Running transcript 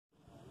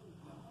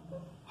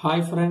Hi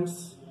friends,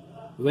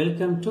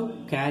 welcome to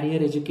Career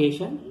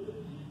Education.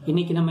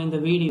 இன்னைக்கு நம்ம இந்த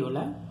வீடியோல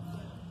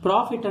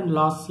Profit and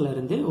Loss ல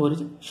இருந்து ஒரு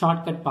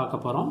ஷார்ட்கட்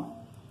பார்க்க போறோம்.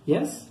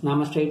 Yes,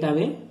 நாம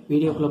ஸ்ட்ரைட்டாவே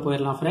வீடியோக்குள்ள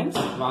போயிரலாம் friends.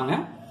 வாங்க.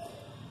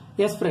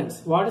 Yes friends,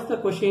 what is the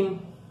question?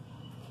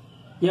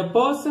 A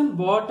person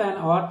bought an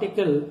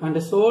article and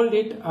sold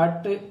it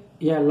at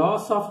a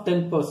loss of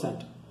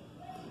 10%.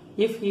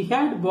 If he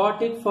had bought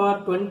it for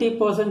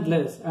 20%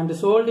 less and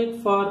sold it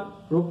for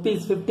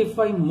rupees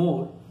 55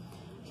 more,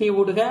 he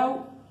would have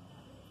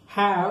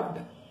had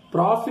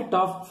profit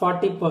of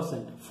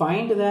 40%.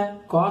 Find the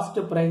cost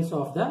price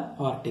of the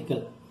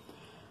article.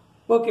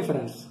 Okay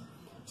friends.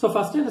 So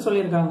first என்ன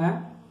சொல்லிருக்காங்க?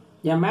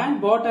 A man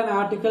bought an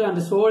article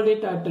and sold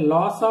it at a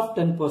loss of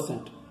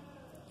 10%.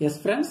 Yes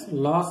friends,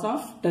 loss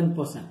of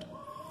 10%.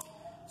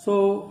 So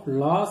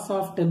loss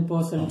of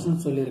 10% னு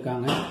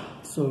சொல்லிருக்காங்க.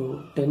 So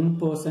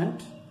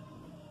 10%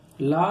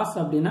 loss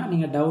அப்படினா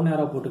நீங்க down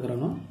arrow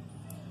போட்டுக்கறணும்.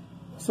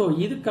 So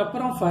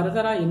இதுக்கப்புறம்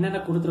ஃபர்தரா என்னென்ன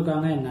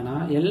கொடுத்திருக்காங்க என்னன்னா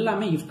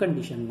எல்லாமே if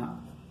condition தான்.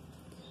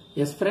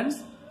 Yes friends,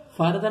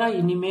 ஃபர்தரா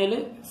இனிமேல்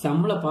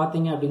சம்ல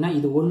பாத்தீங்க அப்படினா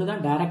இது ஒன்னு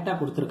தான் டைரக்டா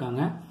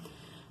கொடுத்திருக்காங்க.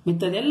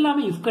 மித்தது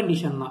எல்லாமே if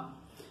condition தான்.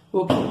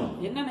 ஓகே,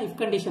 என்னென்ன if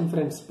condition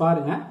friends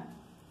பாருங்க.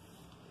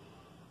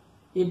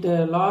 It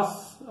loss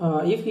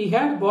if he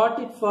had bought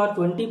it for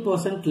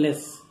 20%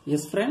 less.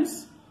 Yes friends,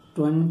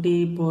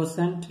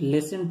 20%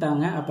 less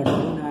ன்ட்டாங்க. அப்ப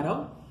down arrow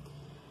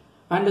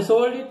and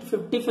sold it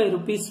 55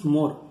 rupees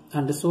more.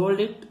 And sold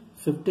it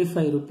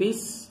 55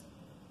 rupees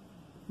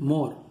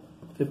more.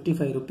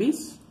 55 rupees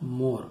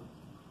more.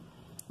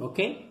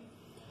 Okay.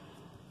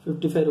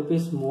 55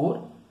 rupees more.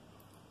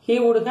 He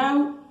would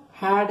have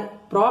had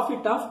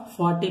profit of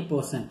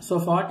 40%. So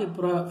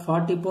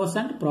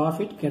 40%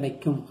 profit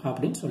கிடைக்கும்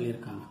அப்படின்னு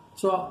சொல்லியிருக்காங்க.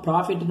 So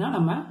profit னா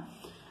நம்ம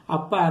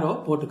up arrow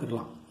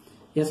போட்டுக்கலாம்.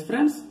 Yes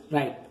friends,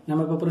 right.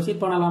 நம்ம இப்ப proceed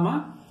பண்ணலாமா?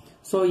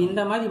 So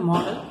இந்த மாதிரி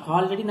மாடல்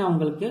ஆல்ரெடி நான்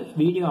உங்களுக்கு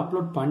வீடியோ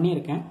அப்லோட்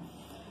பண்ணியிருக்கேன்.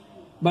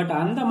 பட்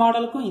அந்த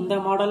மாடலுக்கும் இந்த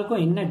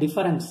மாடலுக்கும் என்ன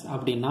டிஃபரன்ஸ்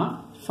அப்படின்னா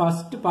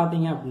ஃபர்ஸ்ட்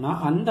பாத்தீங்க அப்படின்னா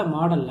அந்த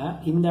மாடல்ல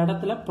இந்த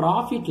இடத்துல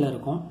ப்ராஃபிட்ல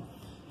இருக்கும்.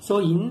 ஸோ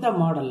இந்த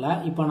மாடல்ல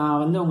இப்போ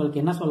நான் வந்து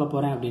உங்களுக்கு என்ன சொல்ல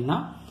போறேன் அப்படின்னா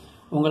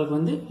உங்களுக்கு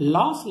வந்து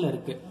லாஸ்ல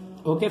இருக்கு.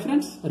 ஓகே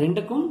ஃப்ரெண்ட்ஸ்,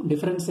 ரெண்டுக்கும்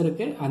டிஃபரன்ஸ்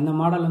இருக்கு. அந்த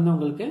மாடல் வந்து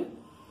உங்களுக்கு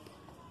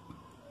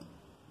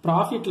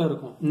ப்ராஃபிட்ல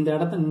இருக்கும். இந்த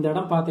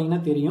இடம்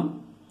பாத்தீங்கன்னா தெரியும்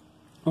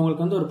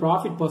உங்களுக்கு வந்து ஒரு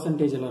ப்ராஃபிட்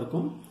பெர்சன்டேஜ்ல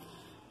இருக்கும்.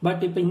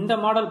 பட் இப்போ இந்த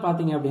மாடல்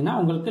பாத்தீங்க அப்படின்னா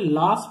உங்களுக்கு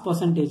லாஸ்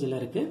பெர்சன்டேஜ்ல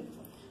இருக்கு.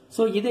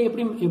 ஸோ இதை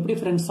எப்படி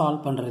ஃப்ரெண்ட்ஸ்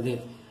சால்வ் பண்றது?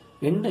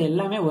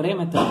 எல்லாமே ஒரே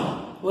மெத்தட்,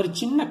 ஒரு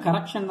சின்ன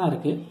கரெக்ஷன் தான்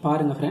இருக்கு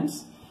பாருங்க ஃப்ரெண்ட்ஸ்.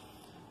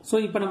 ஸோ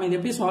இப்போ நம்ம இதை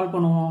எப்படி சால்வ்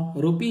பண்ணுவோம்?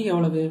 ருபி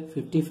எவ்வளவு?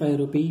 55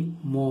 ருபி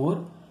மோர்.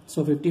 So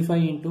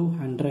 55 into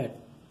 100.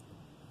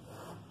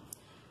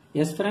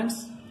 S friends,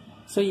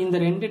 so இந்த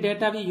ரெண்டு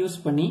டேட்டாவை யூஸ்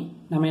பண்ணி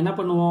நம்ம என்ன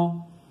பண்ணுவோம்?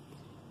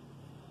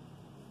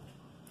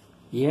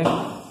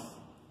 X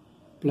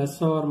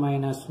plus R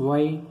minus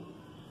Y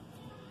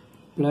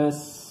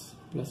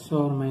plus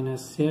R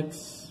minus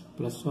X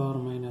plus or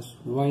minus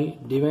y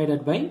divided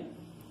by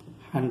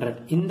 100.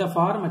 இந்த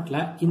ஃபார்மட்ல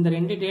இந்த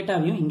ரெண்டு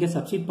டேட்டாவையும் இங்க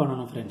சப்ஸ்டிட்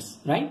பண்ணனும் फ्रेंड्स,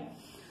 ரைட்?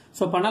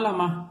 சோ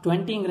பண்ணலாமா?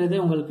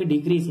 20ங்கிறது உங்களுக்கு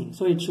decreasing,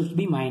 so it should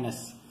be minus.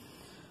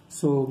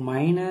 So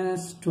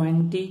minus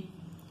 20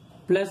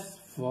 plus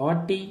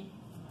 40.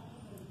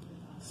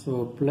 So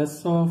plus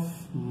of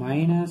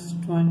minus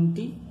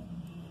 20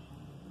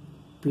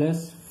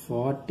 plus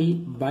 40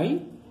 by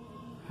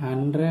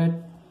 100.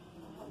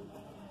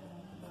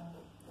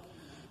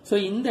 So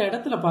இந்த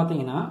இடத்துல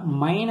பாத்தீங்கன்னா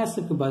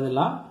மைனஸுக்கு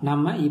பதிலா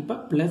நம்ம இப்ப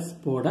பிளஸ்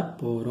போட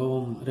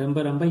போறோம்.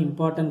 ரொம்ப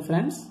இம்பார்ட்டன்ட்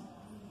ஃப்ரெண்ட்ஸ்,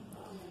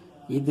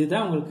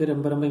 இதுதான் உங்களுக்கு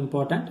ரொம்ப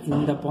இம்பார்ட்டன்ட்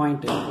இந்த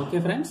பாயிண்ட்.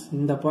 ஓகே ஃப்ரெண்ட்ஸ்,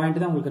 இந்த பாயிண்ட்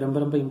தான் உங்களுக்கு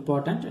ரொம்ப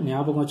இம்பார்ட்டன்ட்,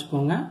 ஞாபகம்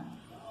வச்சுக்கோங்க.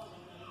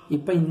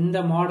 இப்ப இந்த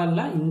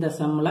மாடல்ல இந்த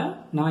சம்ல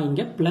நான்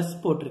இங்க பிளஸ்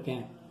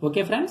போட்டிருக்கேன்.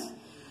 ஓகே ஃப்ரெண்ட்ஸ்,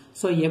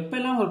 சோ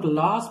எப்பெல்லாம் உங்களுக்கு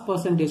loss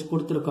percentage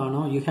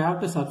கொடுத்திருக்கானோ you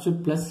have to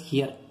substitute plus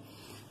here.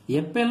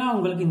 எப்பெல்லாம்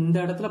உங்களுக்கு இந்த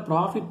இடத்துல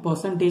profit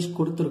percentage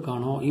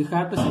கொடுத்திருக்கானோ you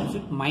have to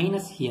substitute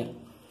minus here.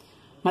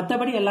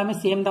 மற்றபடி எல்லாமே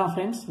சேம் தான்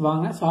ஃப்ரெண்ட்ஸ்.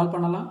 வாங்க சால்வ்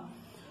பண்ணலாம்.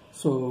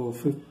 So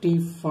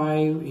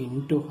 55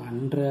 into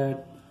 100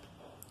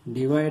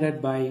 divided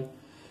by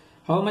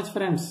how much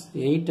friends?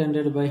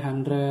 800 by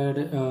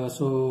 100.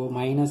 So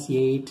minus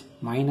 8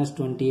 minus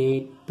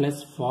 28 plus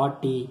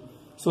 40.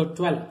 So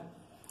 12.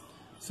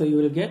 So you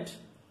will get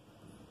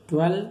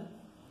 12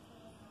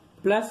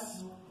 plus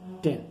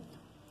 10.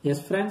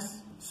 Yes friends.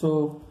 So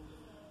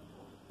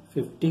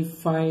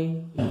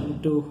 55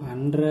 into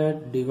 100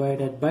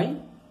 divided by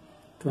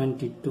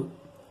 22.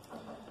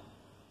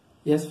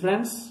 Yes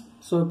friends.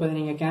 So இப்போ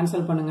நீங்க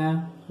cancel பண்ணுங்க.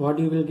 What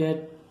you will get?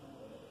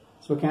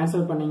 So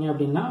cancel பண்ணீங்க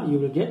அப்படின்னா you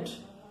will get,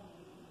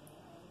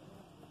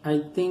 I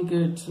think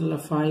it's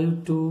 5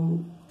 to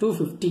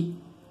 250.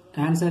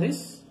 Answer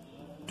is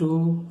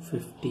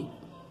 250.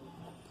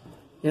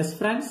 Yes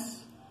friends.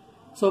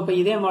 So இப்போ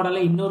இதே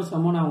மாடலில் இன்னொரு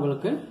சம்மு நான்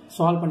உங்களுக்கு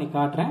சால்வ் பண்ணி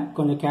காட்டுறேன்.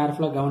 கொஞ்சம்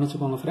கேர்ஃபுல்லாக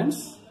கவனிச்சுக்கோங்க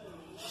friends.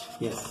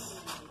 S,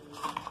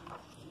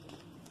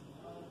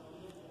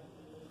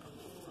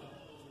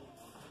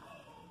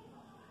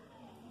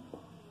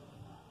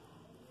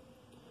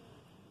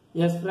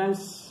 S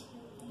friends,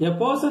 A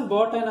person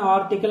bought an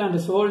article and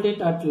sold it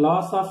at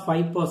loss of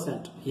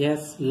 5%.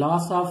 Yes,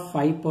 loss of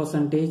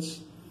 5%.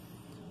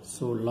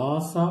 So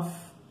loss of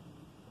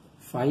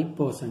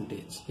 5%.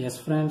 Yes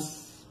friends.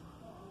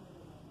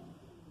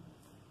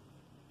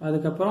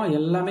 அதுக்கப்புறம்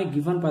எல்லாமே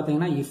given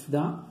பாத்தீங்கன்னா if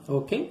தான்.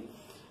 Okay.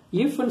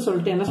 If ன்னு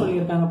சொல்லிட்டு என்ன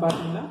சொல்லியிருக்காங்க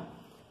பாத்தீங்களா?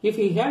 If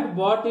he had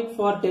bought it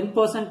for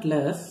 10%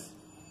 less,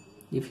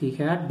 if he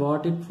had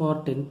bought it for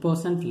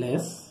 10%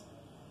 less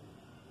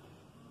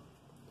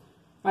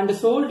and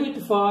sold it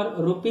for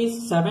rupees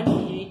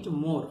 78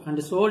 more and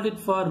sold it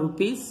for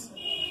rupees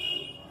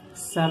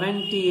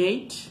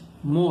 78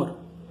 more,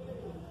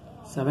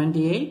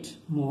 78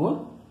 more,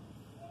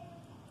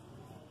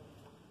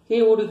 he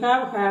would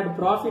have had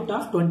profit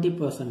of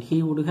 20%. He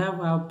would have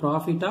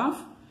profit of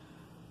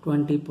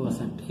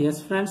 20%. Yes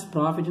friends,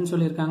 profit ன்னு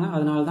சொல்லியிருக்காங்க,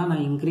 அதனால தான்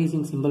நான்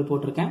increasing symbol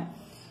போட்டிருக்கேன்.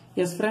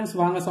 Yes friends,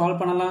 வாங்க solve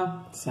பண்ணலாம்.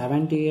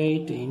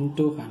 78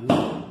 into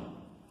 100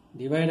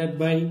 divided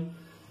by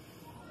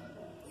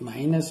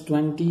minus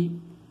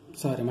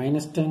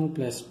 10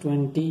 plus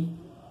 20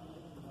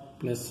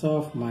 plus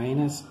of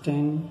minus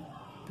 10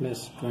 plus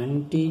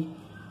 20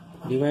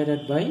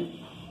 divided by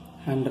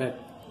 100.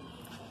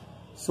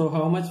 So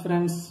how much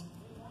friends?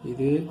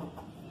 இது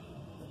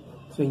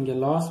so இங்க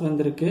loss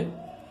வந்திருக்கு.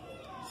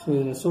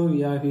 So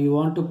we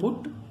want to put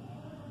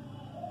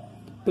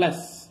plus,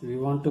 we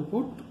want to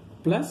put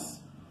plus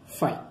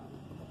 5.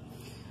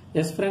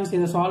 Yes friends,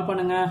 இதை solve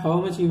பண்ணுங்க. How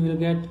much you will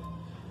get?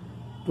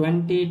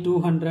 20,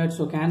 200,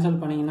 so cancel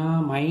பண்ணீங்கன்னா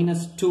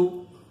minus 2,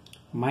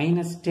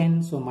 minus 10,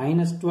 so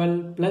minus 12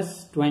 plus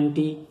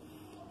 20,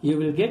 you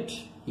will get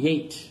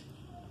 8.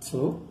 So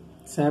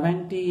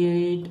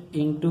 78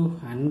 into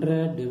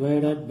 100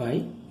 divided by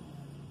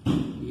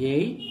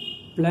 8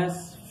 plus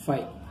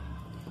 5.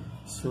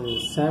 So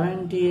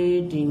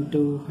 78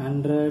 into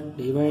 100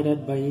 divided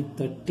by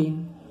 13.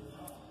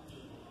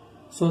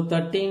 So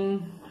 13,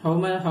 how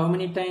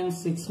many times?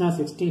 6 na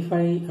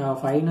 65,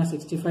 5 na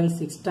 65,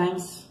 6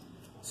 times.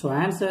 So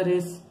answer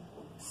is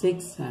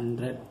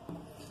 600.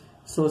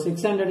 So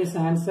 600 is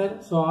answer.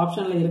 So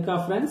option la irka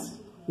friends?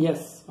 Yes,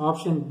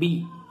 option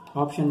B.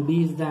 Option B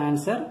is the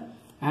answer.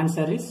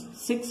 Answer is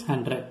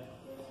 600.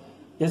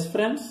 Yes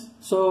friends.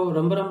 So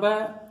ரொம்ப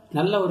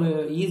நல்ல ஒரு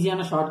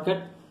ஈஸியான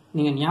shortcut.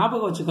 நீங்க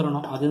ஞாபகம்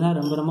வச்சுக்கறணும், அதுதான்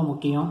ரொம்ப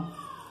முக்கியம்.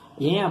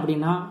 ஏன்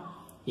அப்படின்னா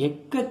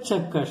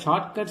எக்கச்சக்க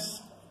ஷார்ட்கட்ஸ்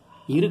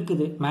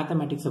இருக்குது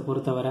மேத்தமேட்டிக்ஸை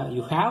பொறுத்தவரை.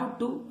 You have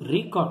to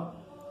recall.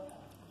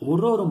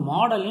 ஒரு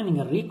மாடலையும்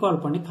நீங்க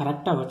ரீகால் பண்ணி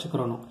கரெக்டா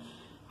வச்சுக்கறணும்.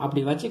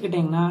 அப்படி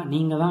வச்சுக்கிட்டீங்கன்னா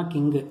நீங்க தான்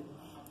கிங்கு.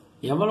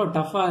 எவ்வளவு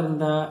டஃபா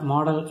இருந்த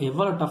மாடல்,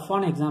 எவ்வளவு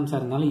டஃப்பான எக்ஸாம்ஸா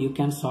இருந்தாலும் you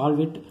can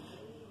solve it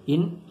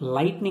in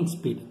lightning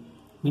speed.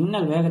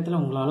 மின்னல் வேகத்தில்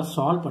உங்களால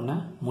சால்வ் பண்ண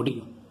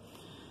முடியும்.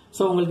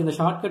 ஸோ உங்களுக்கு இந்த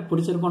ஷார்ட்கட்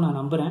பிடிச்சிருக்கும் நான்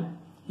நம்புறேன்.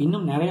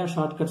 இன்னும் நிறைய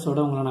ஷார்ட்கட்ஸோட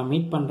உங்களை நான்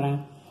மீட் பண்றேன்.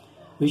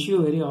 Wish you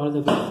very all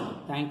the best.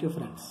 Thank you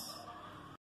friends.